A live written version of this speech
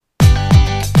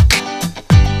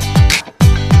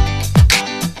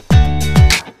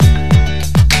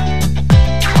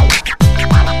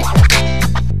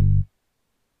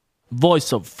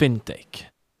Voice of Fintech.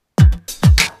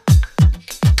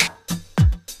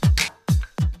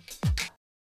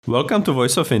 Welcome to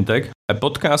Voice of Fintech, a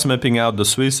podcast mapping out the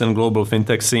Swiss and global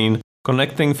fintech scene,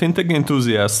 connecting fintech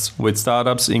enthusiasts with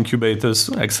startups, incubators,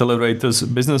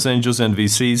 accelerators, business angels and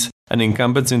VCs, and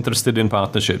incumbents interested in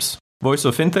partnerships. Voice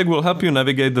of Fintech will help you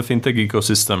navigate the fintech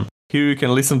ecosystem. Here you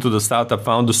can listen to the startup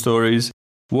founder stories,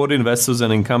 what investors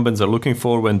and incumbents are looking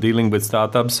for when dealing with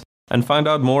startups, and find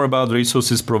out more about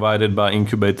resources provided by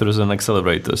incubators and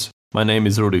accelerators. My name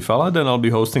is Rudy Falad and I'll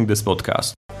be hosting this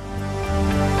podcast.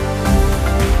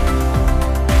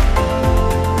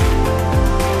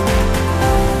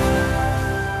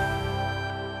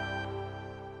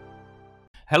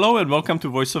 Hello and welcome to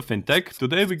Voice of Fintech.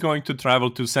 Today we're going to travel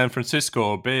to San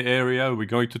Francisco, Bay Area. We're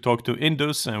going to talk to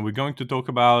Indus and we're going to talk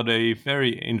about a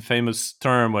very infamous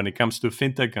term when it comes to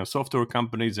fintech and software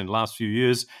companies in the last few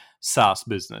years, SaaS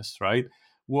business, right?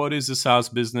 What is a SaaS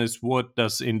business? What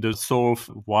does Indus solve?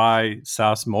 Why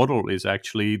SaaS model is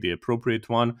actually the appropriate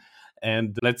one?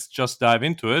 And let's just dive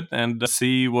into it and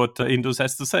see what Indus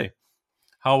has to say.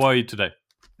 How are you today?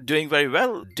 Doing very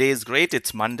well. Day is great.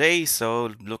 It's Monday,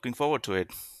 so looking forward to it.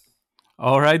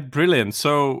 All right, brilliant.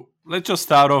 So let's just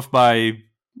start off by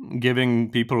giving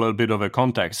people a bit of a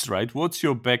context, right? What's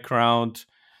your background?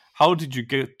 How did you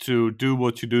get to do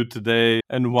what you do today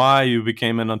and why you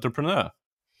became an entrepreneur?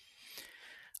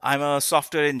 I'm a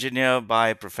software engineer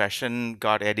by profession,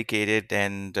 got educated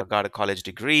and got a college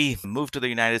degree, moved to the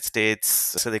United States,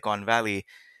 Silicon Valley,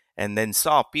 and then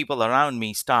saw people around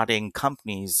me starting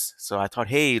companies. So I thought,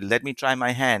 hey, let me try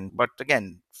my hand. But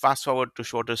again, fast forward to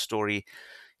shorter story.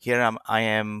 Here I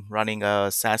am running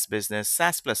a SaaS business,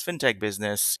 SaaS plus fintech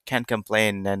business. Can't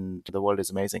complain, and the world is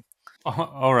amazing.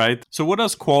 All right. So what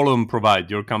does Qualum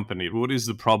provide, your company? What is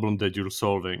the problem that you're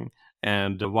solving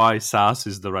and why SaaS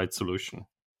is the right solution?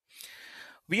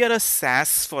 We are a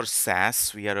SaaS for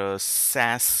SaaS. We are a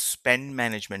SaaS spend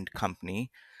management company.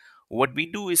 What we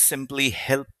do is simply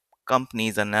help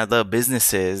companies and other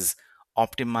businesses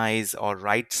optimize or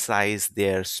right size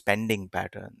their spending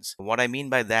patterns. What I mean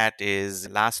by that is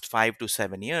last 5 to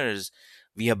 7 years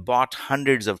we have bought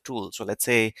hundreds of tools. So let's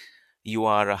say you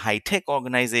are a high tech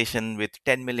organization with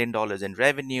 $10 million in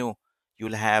revenue,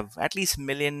 you'll have at least $1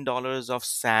 million of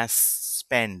SaaS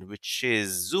spend, which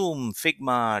is Zoom,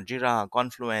 Figma, Jira,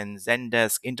 Confluence,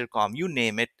 Zendesk, Intercom, you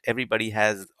name it. Everybody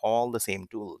has all the same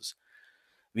tools.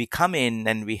 We come in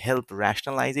and we help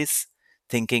rationalize this,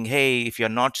 thinking, hey, if you're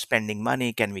not spending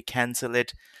money, can we cancel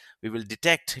it? We will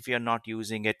detect if you're not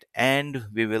using it, and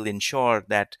we will ensure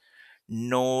that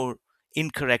no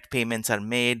incorrect payments are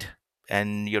made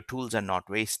and your tools are not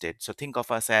wasted. So think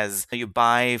of us as you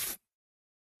buy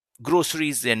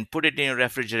groceries and put it in your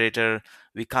refrigerator.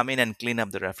 We come in and clean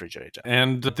up the refrigerator.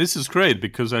 And this is great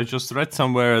because I just read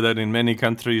somewhere that in many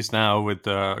countries now with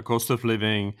the cost of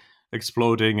living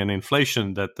exploding and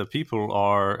inflation that the people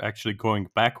are actually going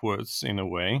backwards in a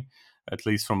way, at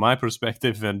least from my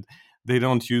perspective, and they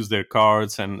don't use their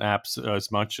cards and apps as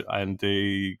much and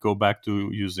they go back to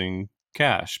using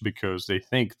cash because they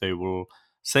think they will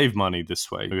save money this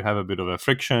way. You have a bit of a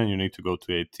friction, you need to go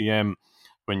to ATM.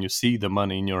 When you see the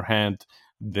money in your hand,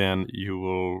 then you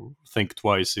will think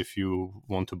twice if you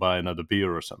want to buy another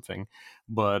beer or something.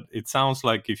 But it sounds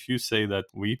like if you say that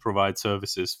we provide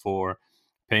services for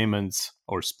payments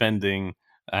or spending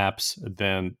apps,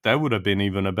 then that would have been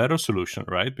even a better solution,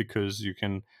 right? Because you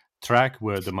can track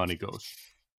where the money goes.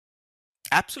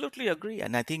 Absolutely agree.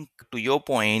 And I think to your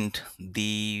point,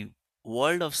 the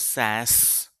world of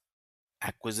SaaS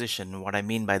acquisition, what I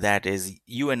mean by that is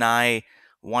you and I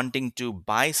wanting to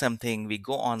buy something, we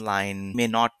go online, may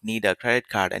not need a credit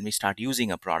card, and we start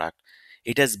using a product.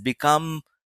 It has become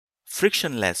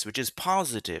frictionless, which is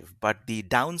positive, but the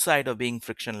downside of being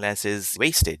frictionless is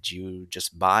wastage. You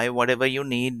just buy whatever you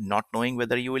need, not knowing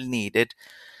whether you will need it,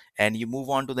 and you move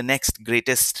on to the next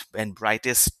greatest and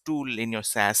brightest tool in your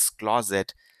SaaS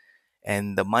closet.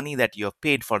 And the money that you have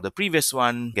paid for the previous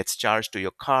one gets charged to your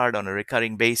card on a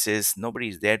recurring basis.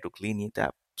 Nobody's there to clean it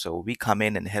up. So we come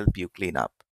in and help you clean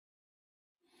up.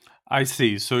 I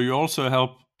see. So you also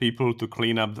help people to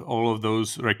clean up all of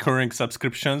those recurring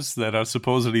subscriptions that are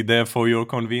supposedly there for your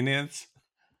convenience?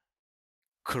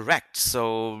 Correct.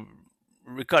 So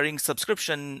recurring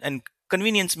subscription and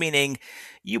convenience, meaning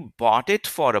you bought it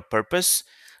for a purpose.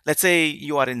 Let's say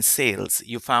you are in sales.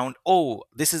 You found, oh,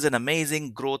 this is an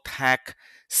amazing growth hack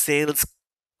sales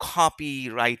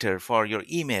copywriter for your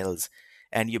emails.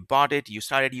 And you bought it, you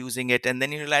started using it, and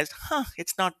then you realized,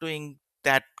 it's not doing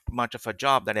that much of a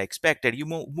job that I expected. You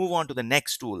move on to the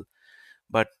next tool.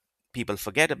 But people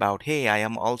forget about, hey, I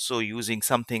am also using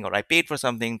something, or I paid for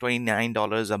something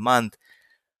 $29 a month.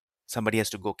 Somebody has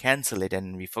to go cancel it,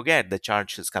 and we forget the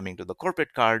charge is coming to the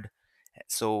corporate card.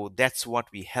 So that's what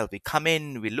we help. We come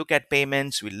in, we look at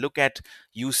payments, we look at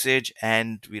usage,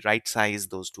 and we right size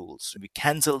those tools. We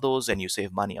cancel those, and you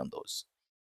save money on those.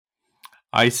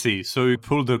 I see. So you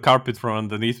pulled the carpet from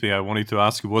underneath me. I wanted to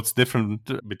ask you what's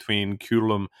different between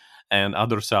Culum and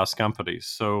other SaaS companies.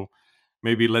 So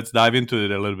maybe let's dive into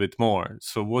it a little bit more.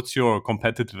 So, what's your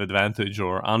competitive advantage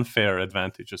or unfair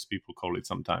advantage, as people call it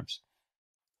sometimes?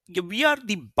 Yeah, we are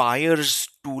the buyer's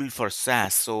tool for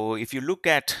SaaS. So if you look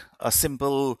at a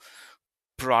simple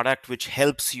product which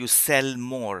helps you sell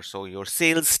more, so your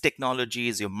sales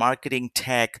technologies, your marketing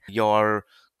tech, your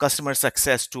customer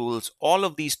success tools, all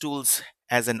of these tools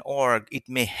as an org, it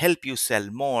may help you sell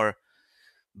more.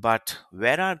 But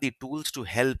where are the tools to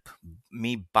help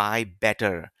me buy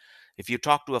better? If you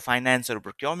talk to a finance or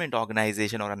procurement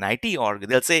organization or an IT org,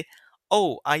 they'll say,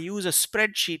 oh, I use a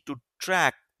spreadsheet to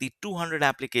track the 200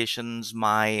 applications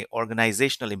my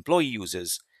organizational employee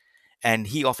uses. And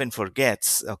he often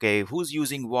forgets, okay, who's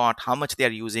using what, how much they're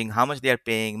using, how much they're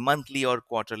paying, monthly or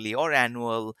quarterly or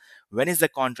annual, when is the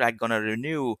contract going to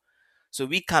renew. So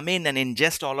we come in and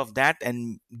ingest all of that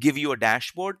and give you a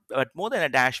dashboard, but more than a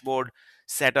dashboard,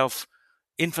 set of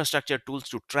infrastructure tools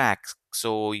to track.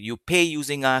 So you pay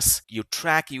using us, you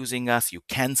track using us, you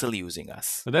cancel using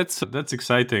us. That's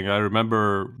exciting. I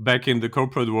remember back in the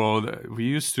corporate world, we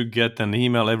used to get an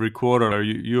email every quarter.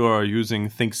 You are using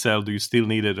ThinkCell. Do you still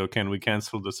need it, or can we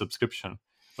cancel the subscription?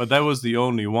 But that was the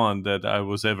only one that I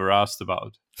was ever asked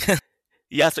about.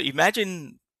 Yeah, so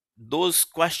imagine those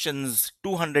questions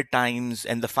 200 times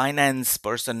and the finance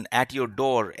person at your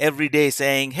door every day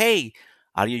saying, hey,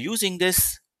 are you using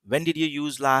this? When did you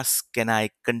use last? Can I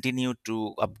continue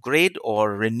to upgrade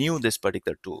or renew this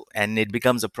particular tool? And it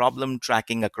becomes a problem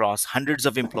tracking across hundreds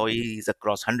of employees,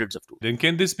 across hundreds of tools. Then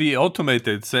can this be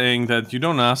automated, saying that you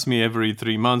don't ask me every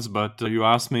 3 months, but you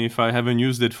ask me if I haven't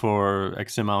used it for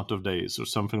X amount of days or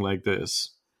something like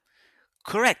this?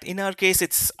 Correct. In our case,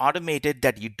 it's automated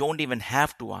that you don't even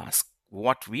have to ask.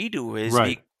 What we do is Right.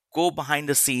 we go behind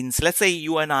the scenes. Let's say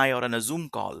you and I are on a Zoom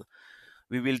call.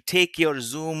 We will take your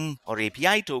Zoom or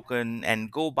API token and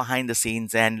go behind the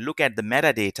scenes and look at the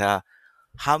metadata.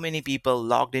 How many people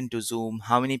logged into Zoom?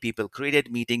 How many people created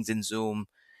meetings in Zoom?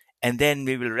 And then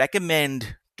we will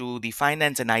recommend to the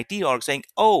finance and IT org saying,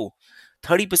 oh,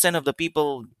 30% of the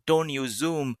people don't use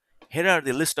Zoom. Here are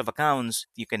the list of accounts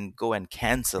you can go and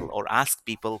cancel, or ask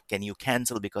people, can you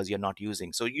cancel because you're not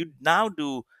using? So you now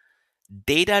do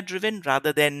data driven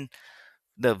rather than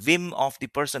the whim of the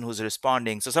person who's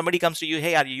responding. So somebody comes to you,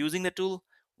 hey, are you using the tool?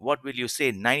 What will you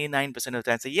say? 99% of the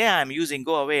time say, yeah, I'm using,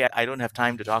 go away. I don't have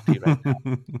time to talk to you right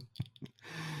now.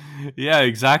 Yeah,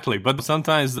 exactly. But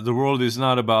sometimes the world is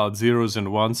not about zeros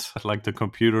and ones like the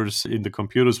computers in the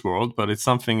computers world, but it's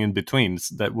something in between.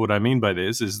 That what I mean by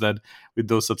this is that with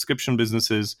those subscription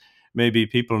businesses, maybe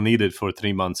people need it for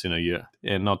 3 months in a year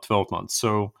and not 12 months.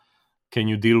 So can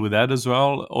you deal with that as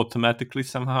well automatically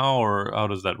somehow, or how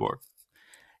does that work?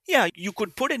 Yeah, you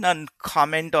could put in a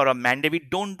comment or a mandate. We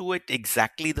don't do it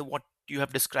exactly the what you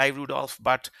have described, Rudolph,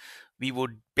 but we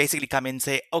would basically come in and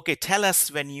say, okay, tell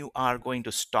us when you are going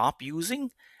to stop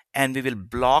using, and we will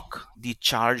block the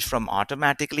charge from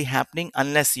automatically happening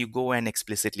unless you go and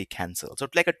explicitly cancel. So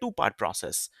it's like a two-part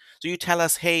process. So you tell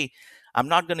us, hey, I'm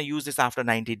not going to use this after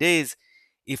 90 days.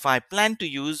 If I plan to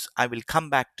use, I will come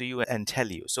back to you and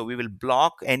tell you. So we will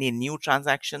block any new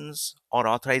transactions or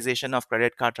authorization of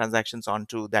credit card transactions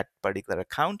onto that particular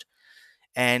account.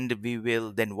 And we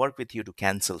will then work with you to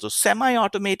cancel. So semi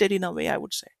automated in a way, I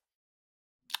would say.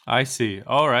 I see.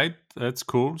 All right, that's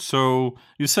cool. So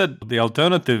you said the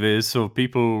alternative is so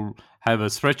people have a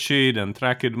spreadsheet and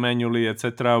track it manually,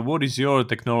 etc. What is your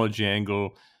technology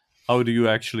angle? How do you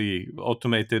actually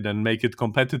automate it and make it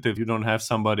competitive? You don't have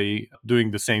somebody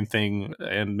doing the same thing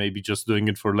and maybe just doing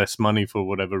it for less money for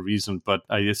whatever reason, but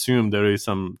I assume there is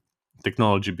some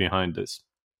technology behind this.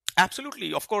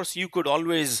 Absolutely. Of course, you could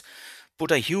always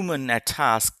put a human at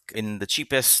task in the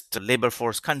cheapest labor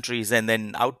force countries and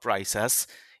then outprice us.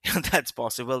 That's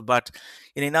possible. But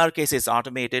in our case, it's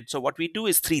automated. So what we do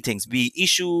is three things. We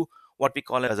issue what we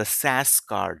call as a SaaS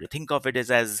card. Think of it as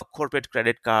a corporate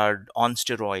credit card on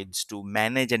steroids to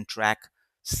manage and track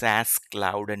SaaS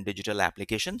cloud and digital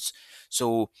applications.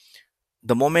 So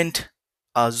the moment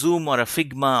a Zoom or a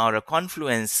Figma or a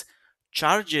Confluence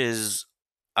charges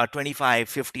a 25,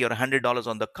 50, or $100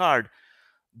 on the card,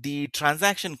 the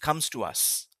transaction comes to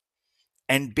us,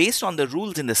 And based on the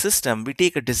rules in the system, we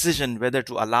take a decision whether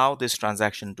to allow this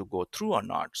transaction to go through or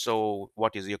not. So,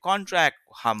 what is your contract?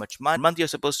 How much month you're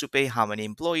supposed to pay? How many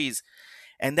employees?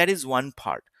 And that is one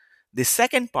part. The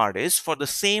second part is for the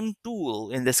same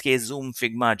tool, in this case, Zoom,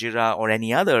 Figma, Jira, or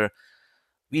any other,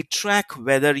 we track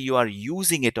whether you are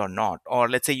using it or not. Or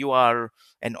let's say you are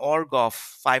an org of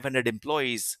 500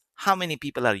 employees, how many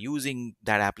people are using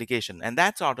that application? And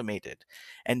that's automated.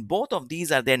 And both of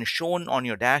these are then shown on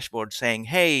your dashboard saying,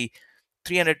 hey,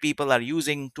 300 people are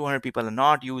using, 200 people are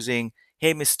not using.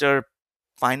 Hey, Mr.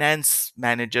 Finance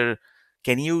Manager,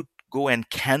 can you go and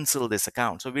cancel this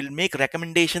account? So we'll make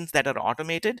recommendations that are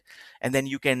automated, and then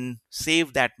you can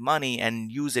save that money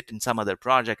and use it in some other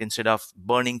project instead of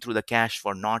burning through the cash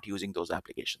for not using those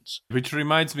applications. Which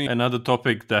reminds me another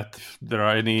topic that if there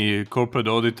are any corporate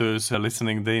auditors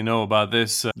listening, they know about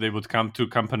this. They would come to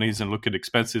companies and look at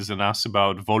expenses and ask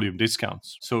about volume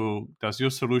discounts. So does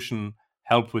your solution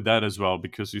help with that as well?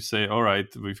 Because you say, all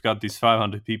right, we've got these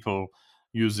 500 people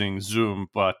using Zoom,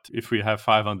 but if we have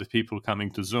 500 people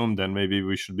coming to Zoom, then maybe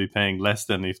we should be paying less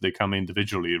than if they come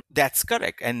individually. That's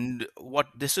correct. And what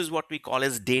this is what we call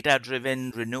as data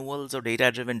driven renewals or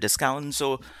data driven discounts.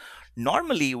 So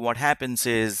normally what happens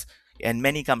is, and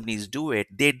many companies do it,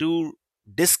 they do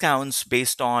discounts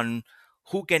based on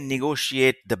who can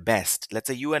negotiate the best. Let's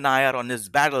say you and I are on this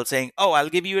battle saying, oh, I'll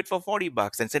give you it for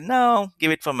 $40, and say, no,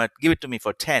 give it to me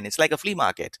for 10. It's like a flea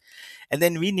market. And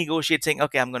then we negotiate saying,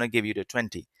 okay, I'm going to give you the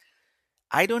 20.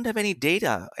 I don't have any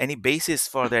data, any basis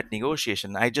for that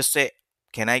negotiation. I just say,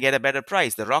 can I get a better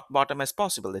price, the rock bottom as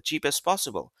possible, the cheapest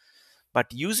possible? But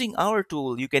using our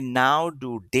tool, you can now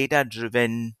do data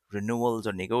driven renewals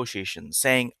or negotiations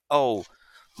saying, oh,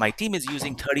 my team is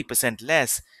using 30%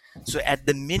 less. So at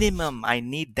the minimum, I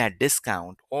need that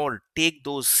discount or take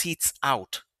those seats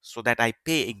out so that I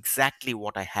pay exactly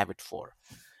what I have it for.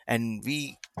 And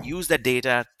we use that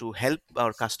data to help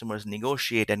our customers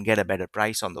negotiate and get a better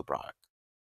price on the product.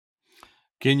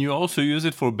 Can you also use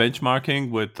it for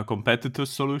benchmarking with competitor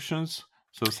solutions?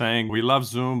 So saying we love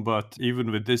Zoom, but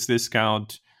even with this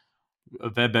discount,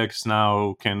 WebEx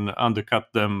now can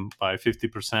undercut them by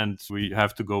 50%. We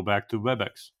have to go back to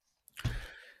WebEx.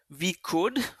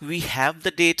 We have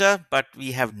the data, but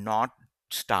we have not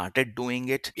started doing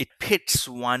it. It pits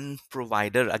one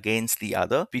provider against the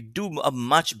other. We do a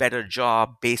much better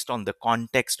job based on the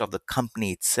context of the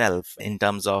company itself in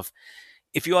terms of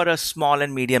if you are a small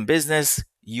and medium business,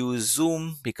 use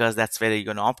Zoom because that's where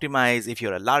you're going to optimize. If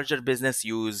you're a larger business,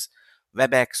 use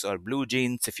WebEx or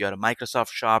BlueJeans. If you're a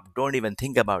Microsoft shop, don't even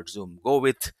think about Zoom. Go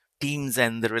with Teams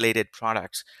and the related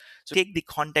products. So take the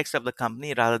context of the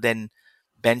company rather than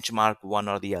benchmark one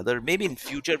or the other. Maybe in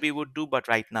future we would do, but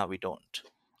right now we don't.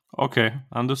 Okay,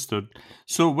 understood.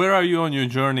 So where are you on your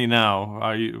journey now?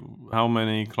 How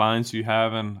many clients you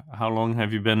have and how long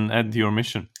have you been at your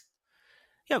mission?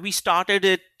 Yeah, we started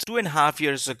it 2.5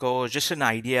 years ago, just an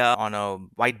idea on a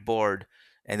whiteboard,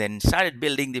 and then started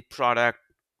building the product.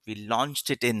 We launched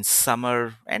it in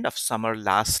summer, end of summer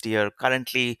last year.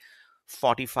 Currently,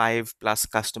 45 plus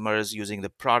customers using the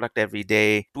product every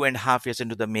day. 2.5 years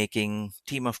into the making,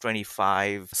 team of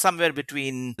 25, somewhere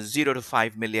between 0 to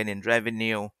 5 million in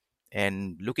revenue,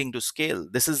 and looking to scale.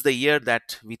 This is the year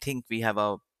that we think we have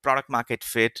a product market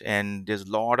fit, and there's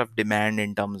a lot of demand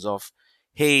in terms of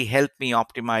hey, help me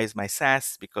optimize my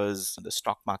SaaS because the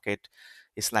stock market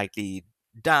is slightly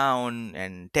down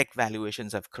and tech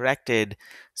valuations have corrected.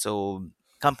 So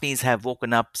companies have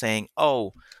woken up saying,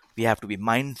 oh, we have to be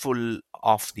mindful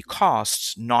of the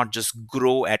costs, not just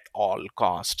grow at all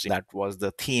costs. That was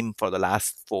the theme for the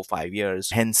last 4 5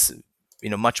 years. Hence,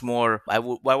 much more, I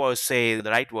would say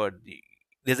the right word,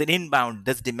 there's an inbound,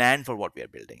 there's demand for what we are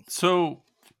building. So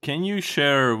can you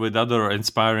share with other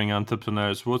inspiring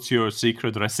entrepreneurs what's your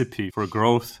secret recipe for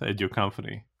growth at your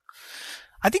company?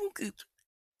 I think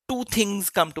two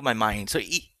things come to my mind. So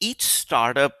each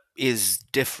startup is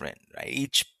different, right?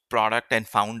 Each product and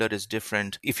founder is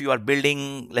different. If you are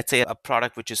building, let's say, a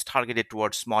product which is targeted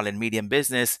towards small and medium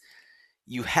business,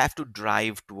 you have to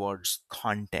drive towards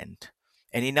content.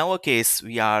 And in our case,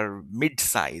 we are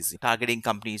mid-size, targeting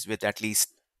companies with at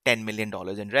least $10 million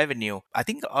in revenue. I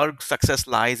think our success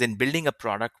lies in building a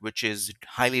product which is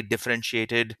highly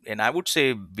differentiated. And I would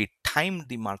say we timed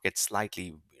the market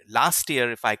slightly. Last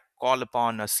year, if I call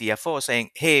upon a CFO saying,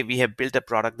 hey, we have built a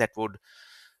product that would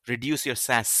reduce your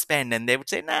SaaS spend, and they would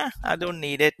say, nah, I don't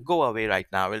need it. Go away right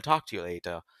now. We'll talk to you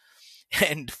later.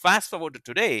 And fast forward to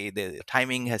today, the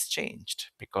timing has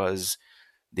changed because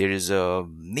there is a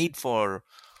need for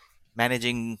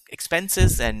managing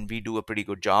expenses, and we do a pretty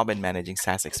good job in managing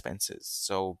SaaS expenses.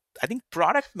 So I think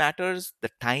product matters, the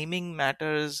timing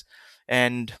matters,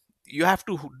 And you have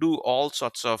to do all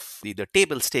sorts of the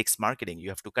table stakes marketing. You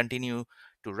have to continue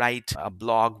to write a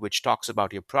blog which talks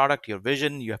about your product, your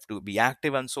vision. You have to be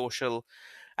active on social.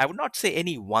 I would not say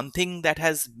any one thing that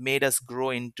has made us grow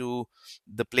into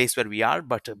the place where we are,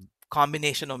 but a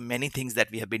combination of many things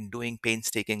that we have been doing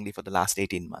painstakingly for the last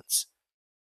 18 months.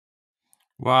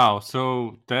 Wow,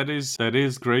 so that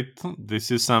is great. This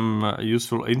is some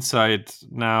useful insight.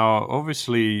 Now,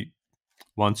 obviously,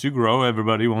 once you grow,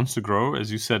 everybody wants to grow,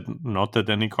 as you said, not at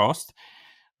any cost.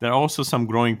 There are also some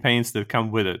growing pains that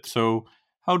come with it. So,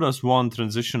 how does one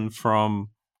transition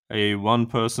from a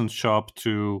one-person shop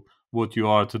to what you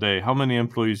are today? How many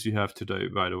employees you have today,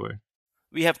 by the way?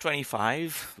 We have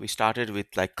 25. We started with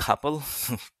like couple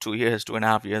 2 years,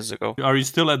 2.5 years ago. Are you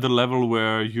still at the level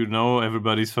where you know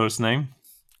everybody's first name?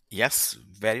 Yes,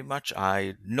 very much.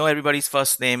 I know everybody's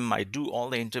first name. I do all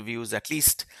the interviews, at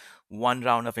least one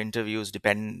round of interviews,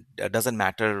 doesn't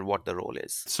matter what the role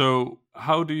is. So,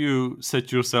 how do you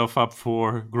set yourself up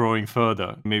for growing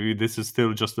further? Maybe this is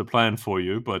still just a plan for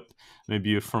you, but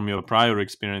maybe from your prior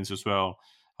experience as well,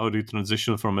 how do you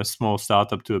transition from a small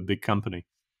startup to a big company?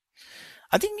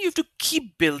 I think you have to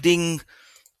keep building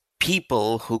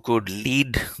people who could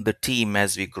lead the team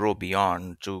as we grow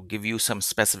beyond. To give you some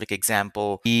specific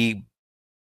example, we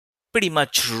pretty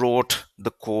much wrote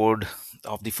the code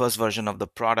of the first version of the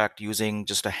product using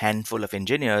just a handful of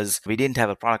engineers. We didn't have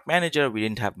a product manager, we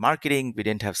didn't have marketing, we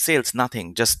didn't have sales,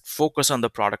 nothing. Just focus on the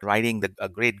product, writing a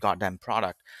great goddamn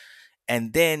product.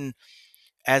 And then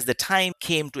as the time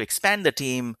came to expand the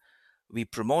team, we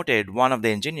promoted one of the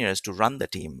engineers to run the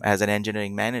team as an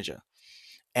engineering manager.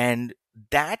 And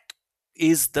that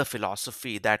is the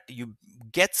philosophy, that you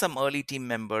get some early team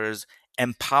members,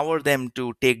 empower them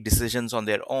to take decisions on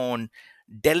their own,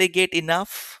 delegate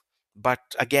enough, but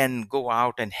again, go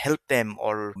out and help them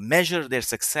or measure their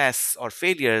success or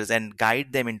failures and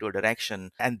guide them into a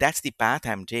direction. And that's the path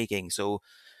I'm taking. So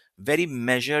very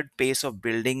measured pace of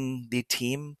building the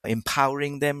team,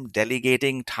 empowering them,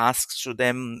 delegating tasks to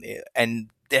them. And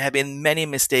there have been many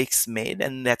mistakes made,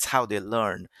 and that's how they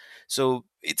learn. So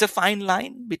it's a fine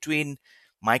line between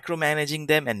micromanaging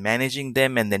them and managing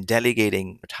them and then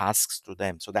delegating tasks to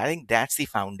them. So I think that's the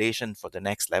foundation for the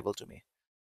next level to me.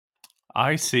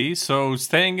 I see. So,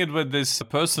 staying it with this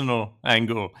personal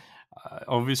angle,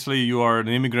 obviously, you are an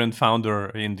immigrant founder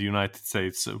in the United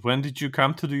States. When did you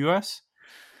come to the US?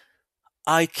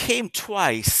 I came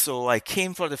twice. So I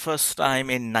came for the first time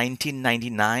in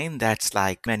 1999. That's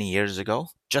like many years ago,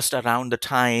 just around the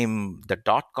time the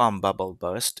dot com bubble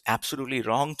burst. Absolutely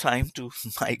wrong time to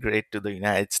migrate to the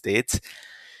United States.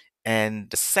 And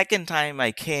the second time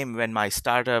I came when my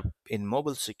startup in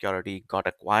mobile security got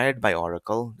acquired by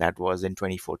Oracle. That was in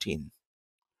 2014.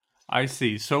 I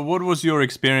see. So, what was your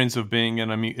experience of being an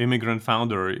immigrant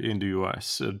founder in the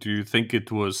US? Do you think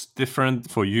it was different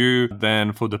for you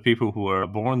than for the people who were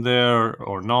born there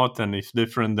or not? And if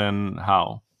different, then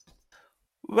how?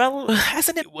 Well, as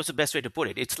an was the best way to put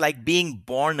it. It's like being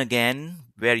born again,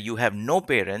 where you have no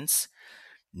parents,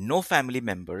 no family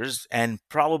members, and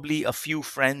probably a few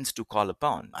friends to call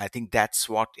upon. I think that's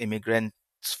what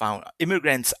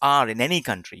immigrants are in any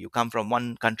country. You come from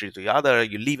one country to the other,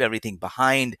 you leave everything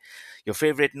behind, your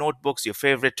favorite notebooks, your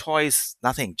favorite toys,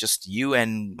 nothing, just you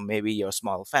and maybe your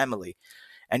small family.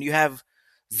 And you have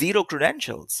zero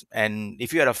credentials. And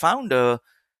if you are a founder,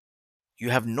 you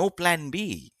have no plan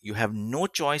B. You have no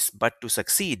choice but to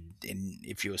succeed. And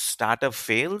if your startup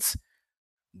fails,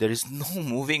 there is no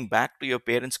moving back to your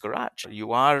parents' garage.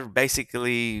 You are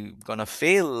basically gonna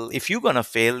fail. If you're gonna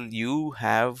fail, you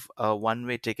have a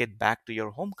one-way ticket back to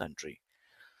your home country.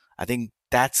 I think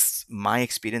that's my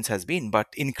experience has been, but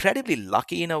incredibly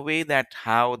lucky in a way that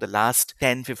how the last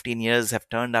 10, 15 years have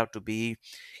turned out to be.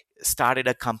 Started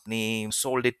a company,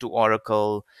 sold it to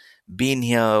Oracle, been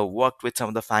here, worked with some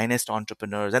of the finest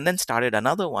entrepreneurs, and then started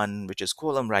another one, which is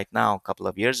Quorum right now, a couple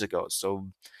of years ago. So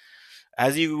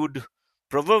as you would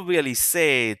proverbially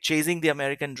say, chasing the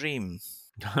American dream.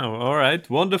 All right,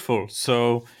 wonderful.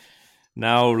 So,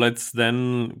 now let's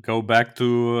then go back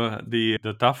to the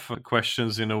tough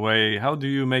questions in a way. How do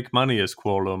you make money as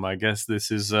Qualum? I guess this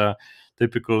is a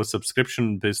typical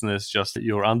subscription business. Just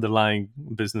your underlying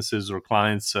businesses or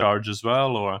clients charge as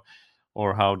well,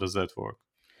 or how does that work?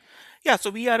 Yeah, so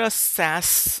we are a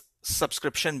SaaS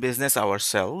subscription business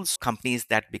ourselves. Companies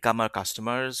that become our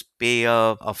customers pay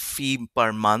a fee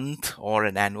per month or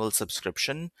an annual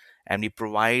subscription, and we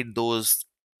provide those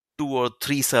two or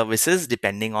three services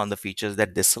depending on the features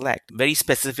that they select. Very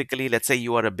specifically, let's say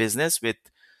you are a business with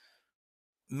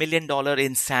million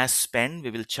in SaaS spend,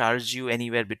 we will charge you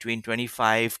anywhere between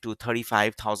 $25,000 to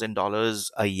 $35,000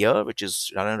 a year, which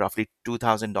is around roughly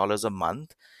 $2,000 a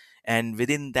month. And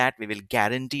within that, we will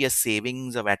guarantee a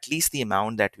savings of at least the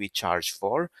amount that we charge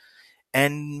for.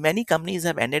 And many companies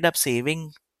have ended up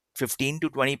saving 15 to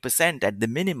 20% at the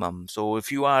minimum. So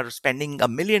if you are spending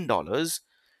 $1 million,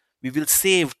 we will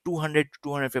save $200,000 to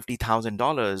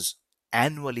 $250,000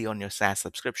 annually on your SaaS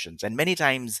subscriptions. And many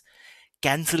times,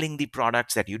 canceling the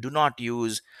products that you do not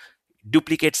use,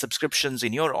 duplicate subscriptions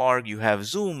in your org. You have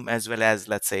Zoom as well as,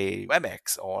 let's say,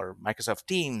 WebEx or Microsoft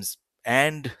Teams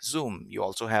and Zoom. You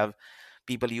also have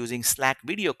people using Slack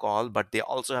video call, but they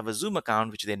also have a Zoom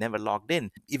account which they never logged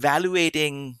in.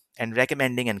 Evaluating and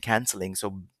recommending and canceling.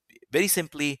 So very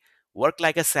simply, work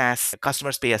like a SaaS.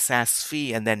 Customers pay a SaaS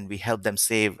fee, and then we help them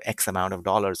save X amount of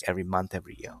dollars every month,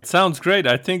 every year. Sounds great.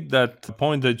 I think that the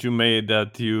point that you made,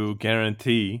 that you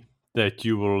guarantee that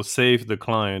you will save the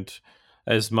client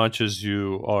as much as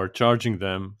you are charging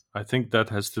them, I think that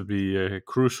has to be a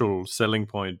crucial selling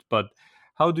point. But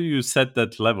how do you set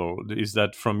that level? Is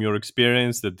that from your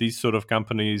experience that these sort of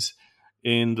companies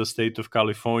in the state of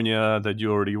California that you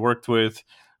already worked with,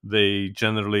 they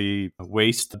generally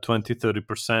waste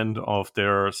 20-30% of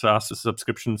their SaaS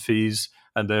subscription fees,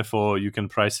 and therefore you can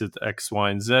price it X, Y,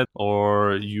 and Z,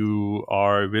 or you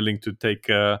are willing to take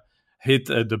a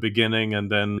hit at the beginning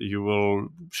and then you will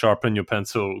sharpen your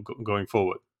pencil going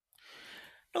forward?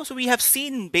 No, so we have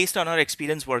seen, based on our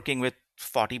experience working with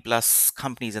 40 plus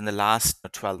companies in the last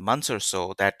 12 months or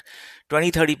so, that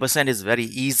 20-30% is very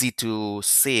easy to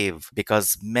save,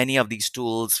 because many of these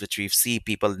tools which we see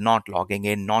people not logging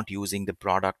in, not using the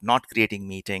product, not creating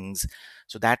meetings.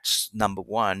 So that's number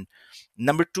one.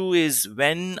 Number two is,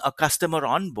 when a customer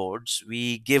onboards,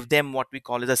 we give them what we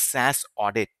call as a SaaS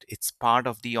audit. It's part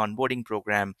of the onboarding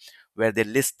program, where they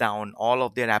list down all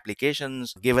of their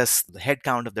applications, give us the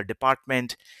headcount of the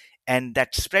department, and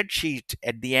that spreadsheet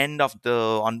at the end of the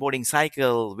onboarding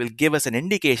cycle will give us an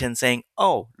indication saying,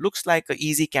 oh, looks like an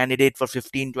easy candidate for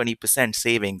 15-20%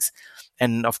 savings.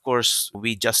 And of course,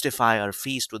 we justify our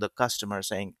fees to the customer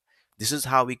saying, this is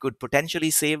how we could potentially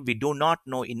save. We do not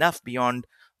know enough beyond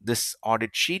this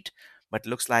audit sheet, but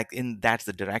looks like that's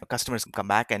the direct. Customers come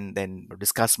back and then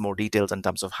discuss more details in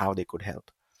terms of how they could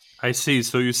help. I see.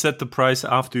 So you set the price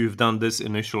after you've done this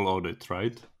initial audit,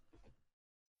 right?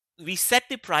 We set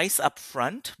the price up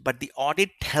front, but the audit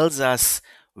tells us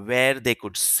where they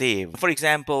could save. For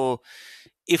example,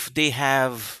 if they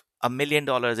have $1 million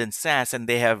in SaaS and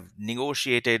they have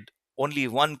negotiated only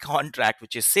one contract,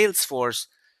 which is Salesforce,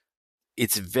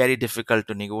 it's very difficult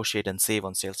to negotiate and save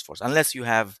on Salesforce unless you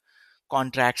have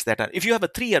contracts that are, if you have a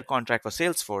 3-year contract for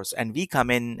Salesforce and we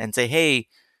come in and say, hey,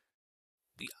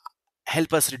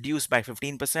 help us reduce by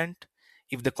 15%.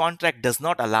 If the contract does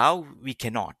not allow, we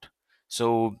cannot.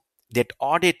 So that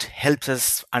audit helps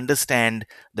us understand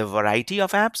the variety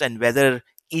of apps and whether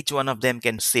each one of them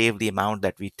can save the amount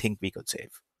that we think we could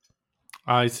save.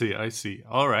 I see.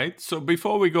 All right. So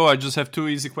before we go, I just have 2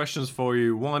 easy questions for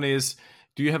you. One is,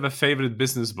 do you have a favorite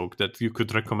business book that you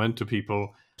could recommend to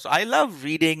people? So I love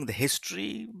reading the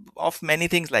history of many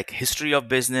things, like history of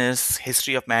business,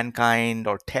 history of mankind,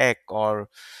 or tech, or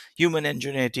human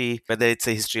ingenuity, whether it's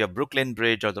a history of Brooklyn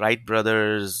Bridge or the Wright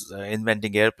brothers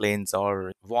inventing airplanes,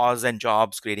 or Woz and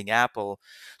Jobs creating Apple.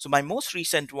 So my most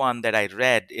recent one that I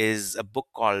read is a book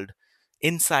called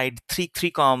Inside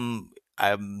 3Com.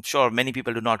 I'm sure many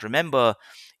people do not remember.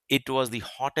 It was the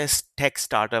hottest tech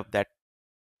startup that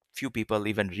few people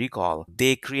even recall.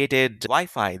 They created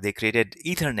Wi-Fi, they created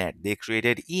Ethernet, they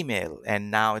created email,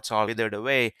 and now it's all withered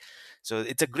away. So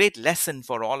it's a great lesson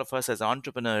for all of us as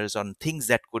entrepreneurs on things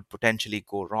that could potentially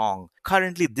go wrong.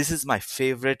 Currently, this is my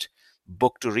favorite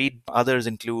book to read. Others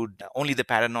include Only the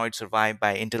Paranoid Survive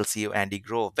by Intel CEO Andy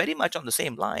Grove, very much on the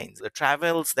same lines. The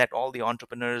travels that all the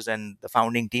entrepreneurs and the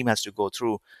founding team has to go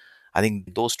through, I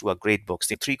think those two are great books.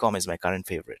 The 3Com is my current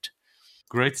favorite.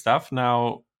 Great stuff.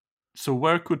 Now, so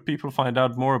where could people find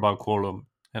out more about Quolum,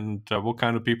 and what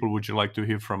kind of people would you like to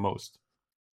hear from most?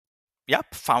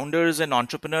 Yep, founders and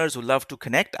entrepreneurs who love to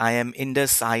connect. I am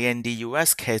Indus,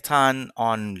 INDUS, Khaitan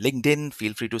on LinkedIn.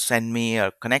 Feel free to send me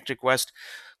a connect request.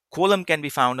 Quolum can be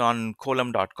found on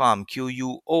quolum.com,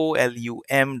 QUOLUM.com,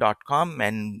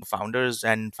 and founders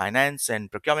and finance and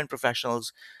procurement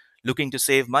professionals looking to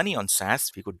save money on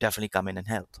SaaS, we could definitely come in and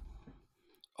help.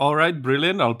 All right,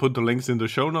 brilliant. I'll put the links in the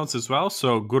show notes as well.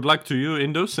 So good luck to you,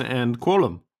 Indus and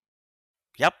Quolum.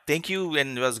 Yep, thank you.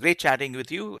 And it was great chatting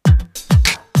with you.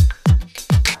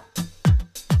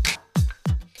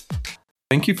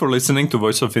 Thank you for listening to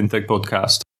Voice of Fintech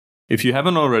podcast. If you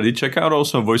haven't already, check out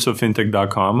also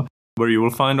voiceoffintech.com, where you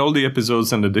will find all the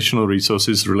episodes and additional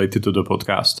resources related to the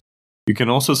podcast. You can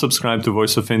also subscribe to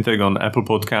Voice of Fintech on Apple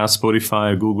Podcasts,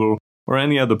 Spotify, Google, or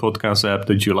any other podcast app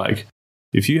that you like.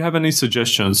 If you have any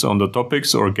suggestions on the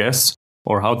topics or guests,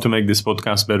 or how to make this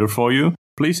podcast better for you,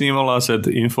 please email us at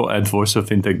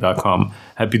info@voiceoffintech.com.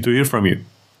 Happy to hear from you.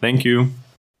 Thank you.